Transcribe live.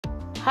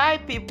Hi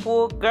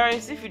people,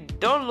 guys, if you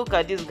don't look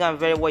at this gown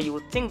very well, you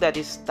would think that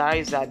the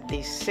styles are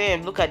the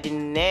same. Look at the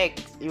neck,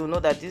 you know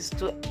that these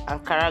two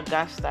Ankara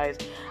gown styles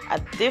are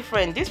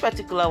different. This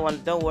particular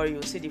one, don't worry,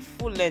 you'll see the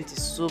full length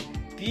is so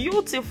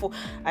beautiful.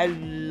 I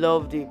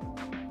love the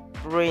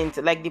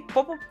print, like the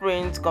purple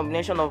print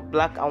combination of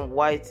black and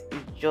white is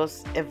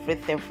just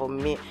everything for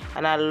me,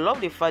 and I love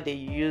the fact they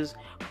use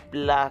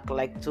black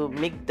like to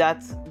make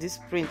this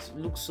print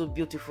look so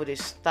beautiful. The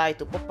style,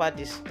 to pop out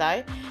the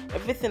style,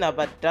 everything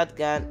about that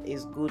gown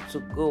is good to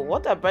go.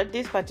 What about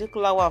this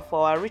particular one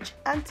for our rich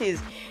aunties?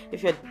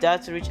 If you're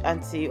that rich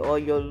auntie or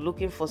you're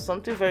looking for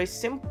something very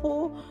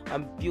simple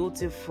and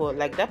beautiful,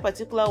 like that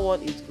particular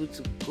one is good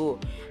to go.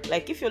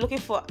 Like if you're looking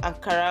for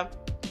Ankara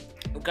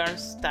gown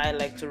style,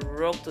 like to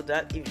rock to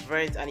that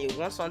event, and you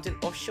want something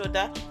off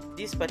shoulder,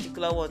 this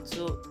particular one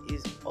too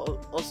is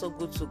also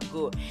good to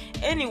go.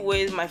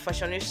 Anyways, my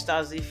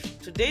fashionistas, if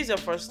today is your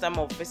first time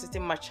of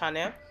visiting my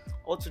channel,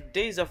 or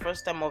today is your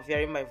first time of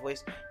hearing my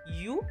voice,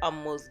 you are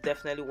most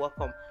definitely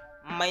welcome.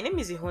 My name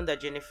is Ihonda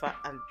Jennifer,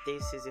 and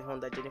this is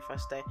Ihonda Jennifer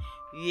Style,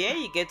 where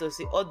you get to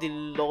see all the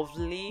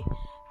lovely,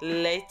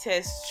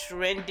 latest,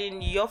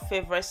 trending, your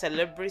favorite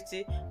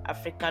celebrity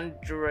African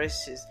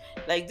dresses.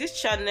 Like,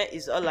 this channel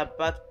is all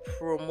about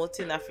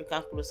promoting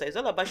African clothes. It's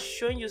all about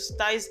showing you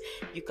styles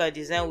you can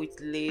design with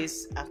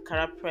lace,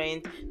 Ankara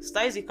print,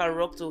 styles you can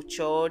rock to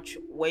church,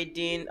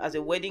 wedding, as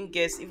a wedding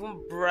guest,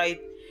 even bride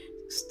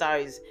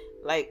styles.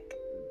 Like,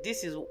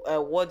 this is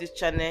what this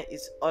channel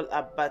is all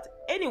about.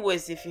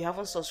 Anyways, if you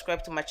haven't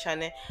subscribed to my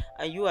channel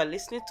and you are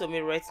listening to me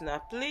right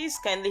now, please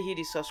kindly hit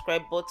the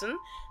subscribe button,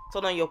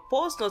 turn on your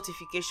post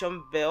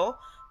notification bell.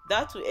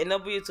 That will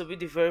enable you to be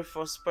the very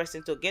first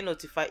person to get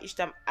notified each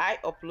time I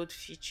upload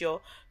future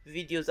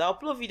videos. I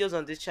upload videos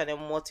on this channel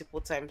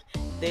multiple times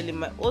daily.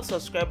 My old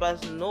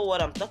subscribers know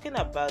what I'm talking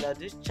about, that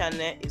this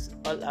channel is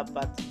all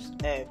about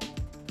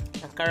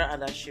Ankara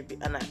and Asoebi,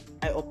 and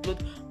I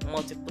upload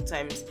multiple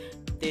times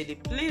daily.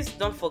 Please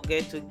don't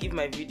forget to give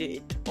my video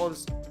a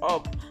thumbs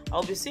up.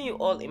 I'll be seeing you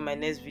all in my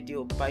next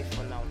video. Bye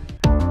for now.